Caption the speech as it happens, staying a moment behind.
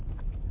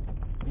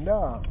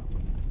nda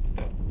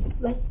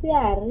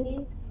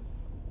Masiari.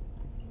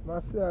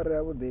 masiari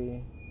avhuḓi.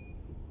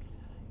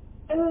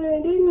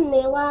 Ndi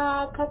nṋe wa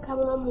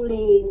khakhaṅwa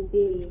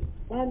mulenzi.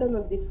 Nda ndo no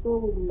ḓi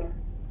founa.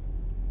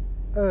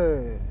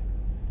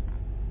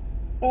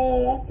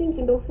 I think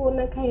ndo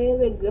founa kha heyo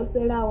vhege yo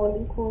fhelaho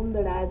ndi khou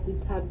humbela dzi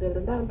thabelo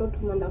nda ndo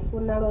thoma nda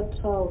founa lwo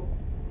thoma.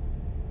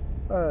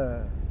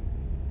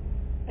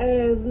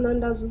 Zwino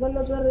nda zwi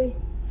vhona zwori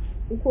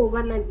hu khou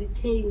vha na dzi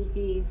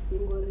changes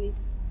ngori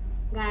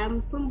nga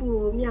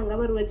musumbulowo mianga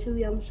vha ri vha tshi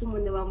vhuya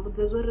mushumoni vha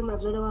mbudza zwori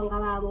mazwale wanga vha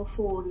vha vho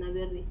founa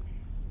vhari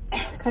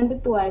kha ndi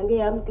ṱuwe hangei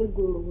ha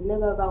mukegulu hune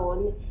vha vha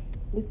hone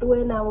ndi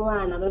ṱuwe na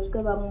ṅwana vha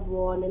swike vha mu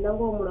vhone na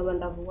ngoho mulovha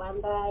nda vuwa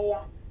nda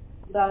ya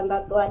nda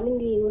ṱuwa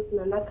haningei hu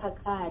sina na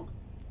khakhadi.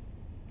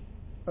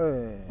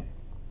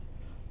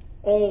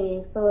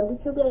 So ndi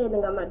tshi vhuya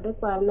nga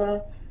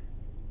madekwana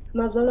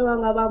mazwale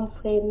wanga vha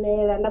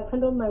mpfhemela nda pfha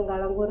ndo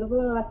mangala ngori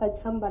vho vha sa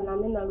tsha amba na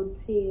nṋe na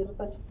luthihi ri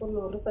sa tsha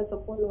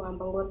kona u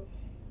amba ngori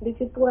ndi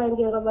tshi ṱuwa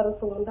hangei ro vha ri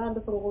songo nda ndi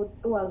songo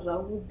ṱuwa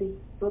zwavhuḓi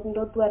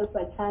ndo ṱuwa ri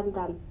sa tsha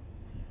anḓana.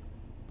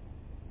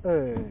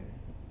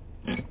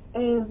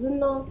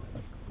 Zwino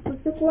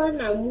vhusiku ha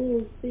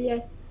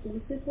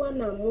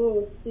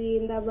ṋamusi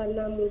nda vha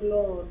na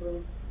muḽoro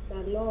nda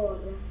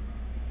ḽora.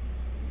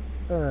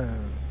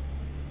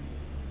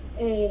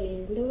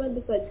 Ndo vha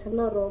ndi sa tsha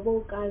ḽora vho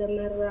kale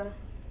mara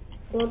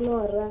ndo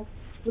ḽora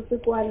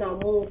vhusiku ha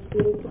ṋamusi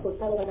ndi tshi khou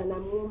ṱangana na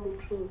muṅwe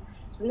muthu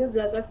zwine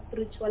zwi vha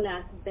spiritual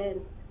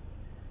husband.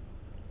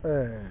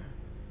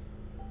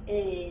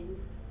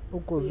 U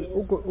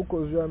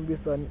khou zwi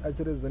ambisa a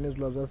tshi ri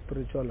zwenezwiḽa zwa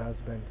spiritual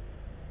husband.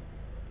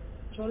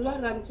 Zwo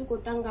ḽora ndi tshi khou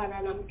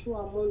ṱangana na muthu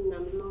wa munna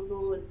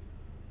muḽoroni.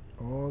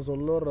 Zwo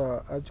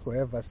ḽora a tshi khou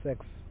have sex.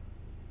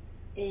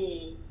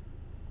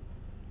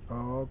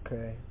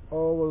 Okay.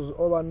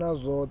 O vha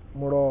nazwo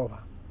mulovha.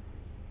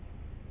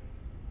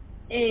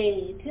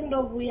 Thi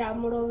ndo vhuya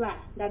mulovha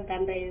nda ḓa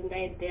nda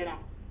eḓela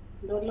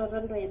ndo ḽora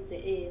ndo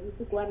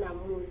vhusiku ha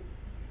ṋamusi.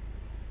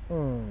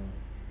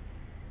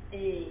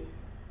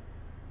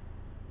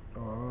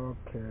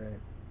 Okay.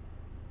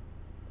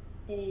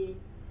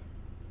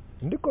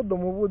 Ndi khou ḓo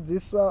mu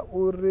vhudzisa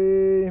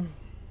uri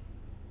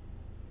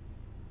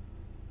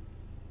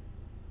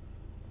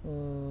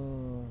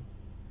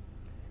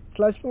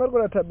tshiḽa tshifhinga ri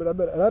khou thabela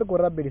ra ri khou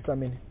rabelisa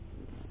mini?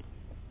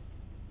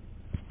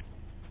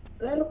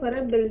 Ra ri khou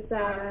rabelisa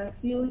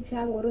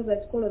future ngori zwa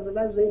tshikolo zwo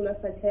vha zwo ima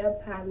sa tsha ya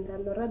phanḓa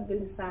ndo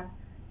rabelisa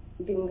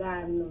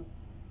mbingano.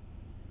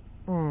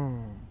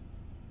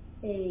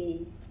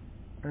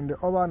 Ende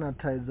o vha na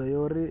thaidzo ya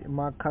uri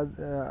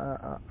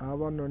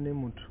havha noni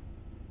muthu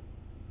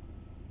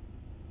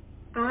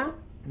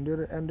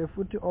ende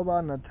futhi o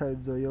vha na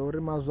thaidzo ya uri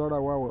mazwala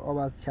wawe o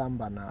vha a si tsha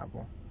amba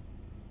navho.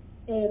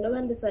 Ndo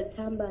vha ndi sa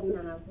tsha amba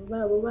navho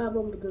vha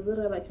vho mbudza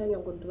uri vha tsha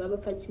nyaga u ḓivha vha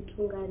pfha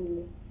tshithu nga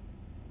nṋe.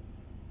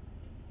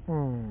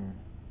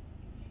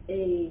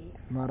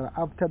 Mara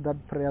after that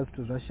prayer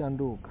zwithu zwa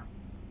shanduka.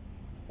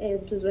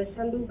 Zwithu zwa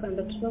shanduka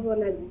nda thu vha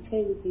vhona dzi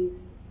changes.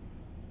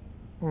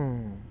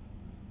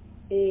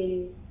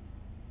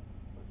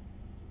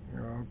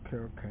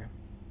 Okay.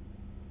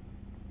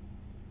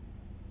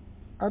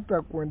 A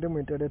takuwe ndi mu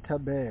itele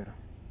thabelo.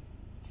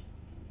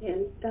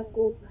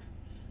 Takuwa.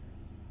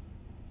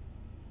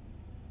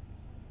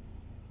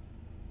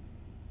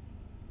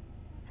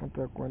 A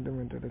takuwe ndi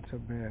mu itele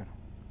thabelo.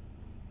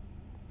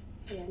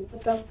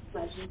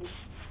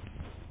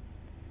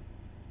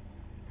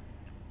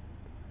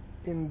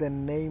 In the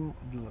name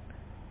of the Lord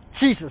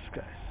Jesus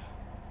Christ,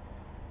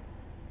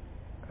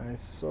 I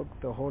soak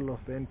the whole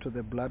of it into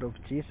the blood of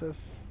Jesus,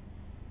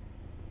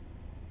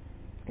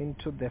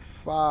 into the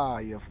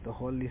fire of the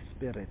Holy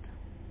Spirit.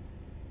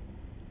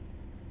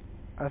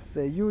 I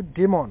say, you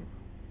demon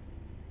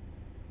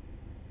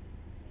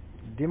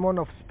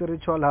of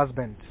spiritual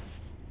husband,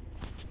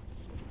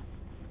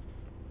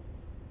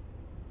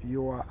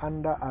 you are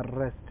under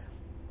arrest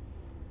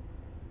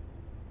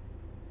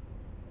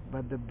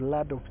by the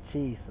blood of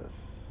Jesus,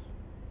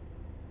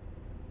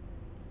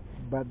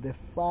 by the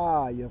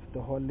fire of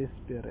the Holy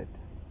Spirit.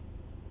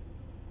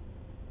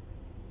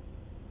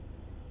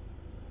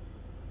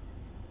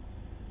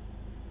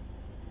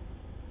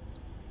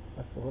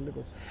 As the Holy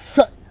Ghost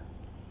fire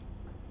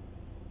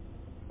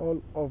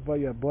all over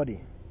your body.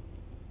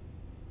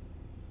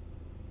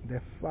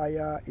 The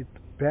fire is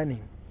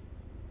burning.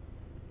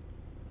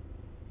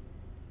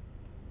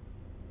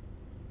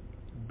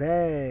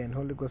 Burn,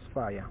 Holy Ghost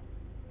fire.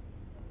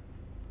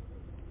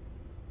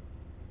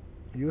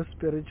 You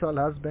spiritual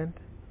husband,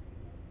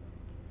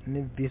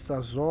 ni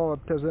bvisa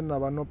zwoṱhe zwe na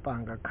vha no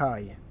panga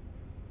khaye,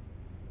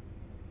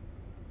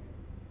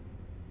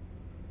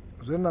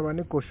 zwe na vha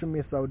ni khou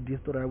shumisa u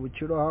destroya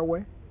vhutshilo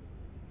hawe,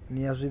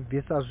 ni ya zwi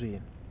bvisa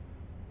zwino.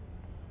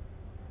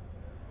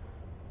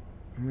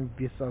 Ni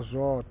bvisa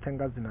zwoṱhe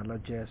nga dzina ḽa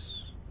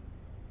Jesu.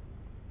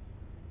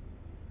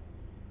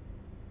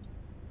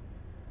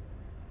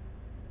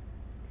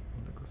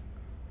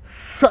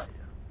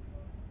 Fire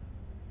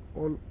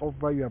all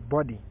over your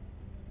body.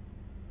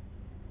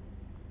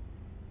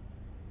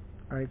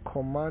 I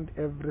command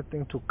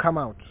everything to come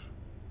out.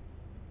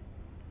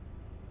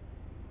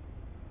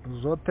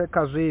 Zote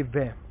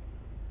kazibve.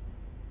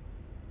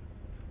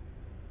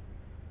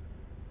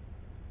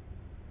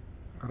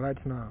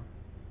 Right now.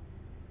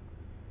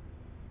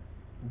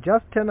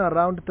 Just turn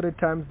around 3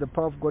 times. The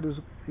power of God is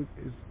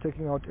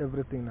taking out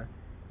everything now.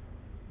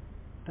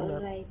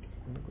 All right.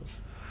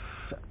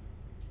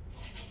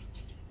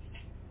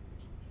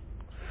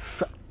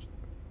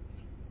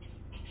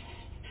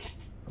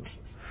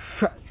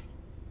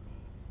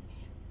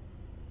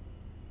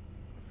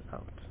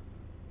 Out.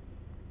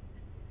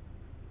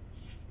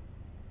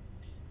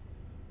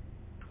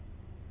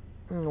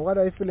 What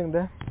are you feeling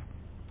there?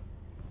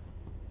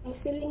 I'm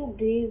feeling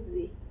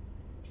dizzy.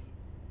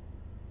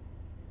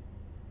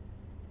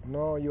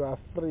 No, you are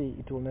free.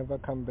 It will never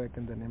come back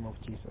in the name of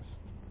Jesus.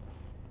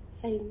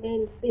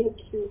 Amen. Thank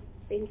you.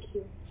 Thank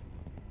you.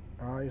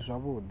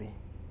 Zwavhuḓi.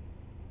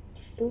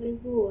 Ndo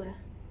livhuwa.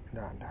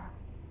 Nda.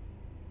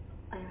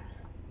 Ah.